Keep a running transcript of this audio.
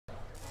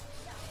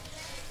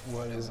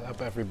What is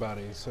up,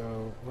 everybody?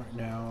 So right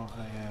now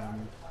I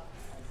am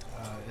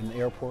in the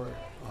airport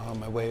on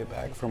my way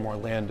back from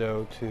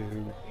Orlando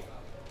to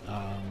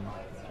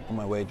on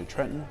my way to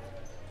Trenton,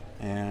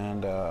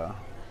 and I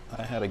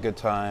had a good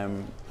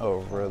time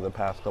over the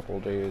past couple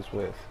of days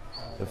with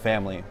the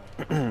family.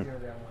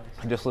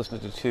 I just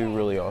listened to two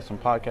really awesome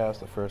podcasts.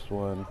 The first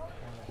one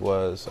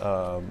was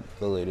the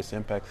latest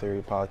Impact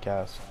Theory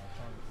podcast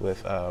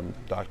with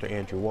Dr.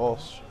 Andrew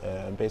Walsh,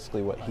 and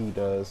basically what he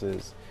does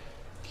is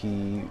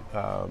he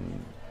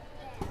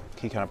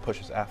kind of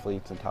pushes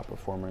athletes and top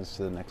performers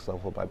to the next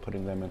level by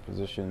putting them in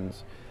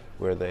positions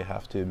where they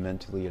have to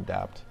mentally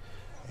adapt.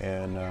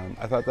 And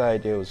I thought that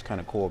idea was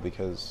kind of cool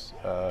because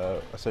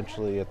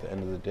essentially at the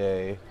end of the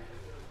day,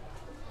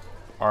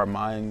 our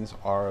minds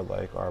are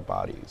like our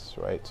bodies,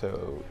 right?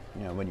 So,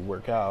 when you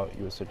work out,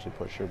 you essentially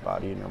push your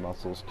body and your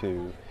muscles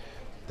to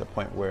the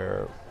point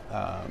where,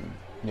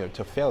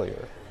 to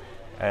failure.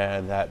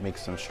 And that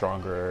makes them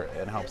stronger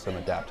and helps them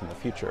adapt in the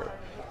future.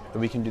 But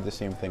we can do the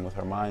same thing with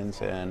our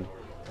minds, and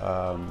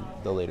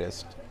the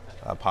latest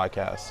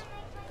podcast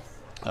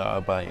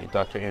by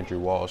Dr. Andrew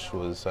Walsh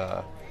was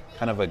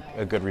kind of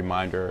a good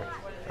reminder.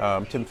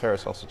 Tim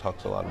Ferriss also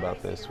talks a lot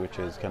about this, which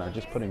is kind of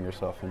just putting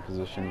yourself in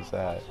positions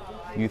that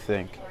you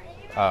think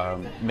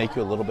make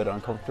you a little bit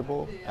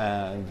uncomfortable,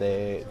 and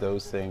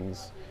those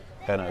things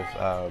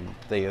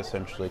they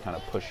essentially kind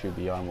of push you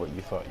beyond what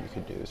you thought you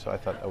could do. So I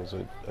thought that was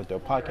a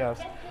dope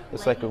podcast. The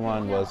second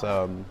one was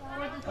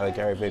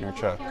Gary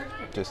Vaynerchuk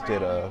just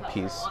did a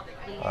piece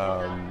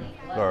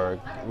or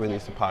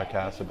released a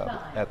podcast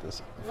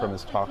from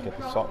his talk at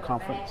the SALT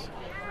conference,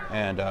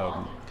 and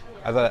I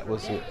thought that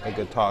was a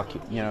good talk.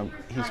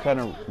 He's kind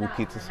of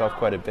repeats himself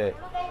quite a bit,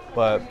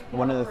 but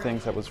one of the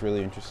things that was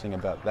really interesting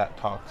about that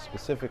talk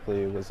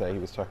specifically was that he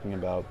was talking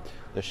about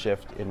the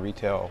shift in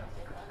retail,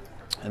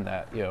 and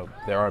that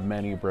there are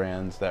many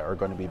brands that are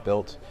going to be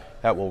built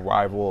that will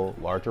rival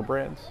larger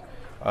brands,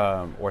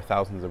 or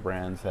thousands of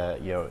brands that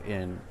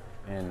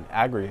in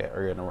aggregate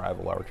are going to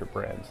rival larger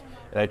brands.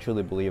 And I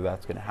truly believe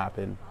that's going to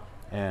happen,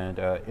 and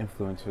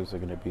influencers are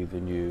going to be the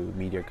new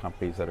media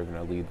companies that are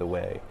going to lead the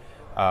way.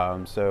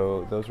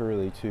 So those are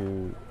really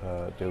two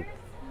dope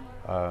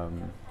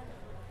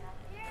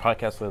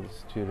podcasts I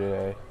listened to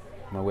today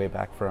on my way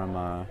back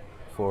from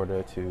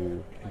Florida to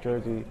New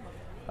Jersey.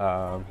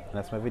 And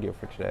that's my video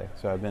for today.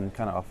 So I've been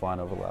kind of offline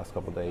over the last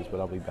couple of days, but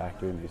I'll be back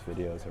doing these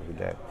videos every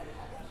day.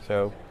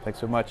 So thanks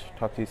so much.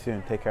 Talk to you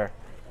soon. Take care.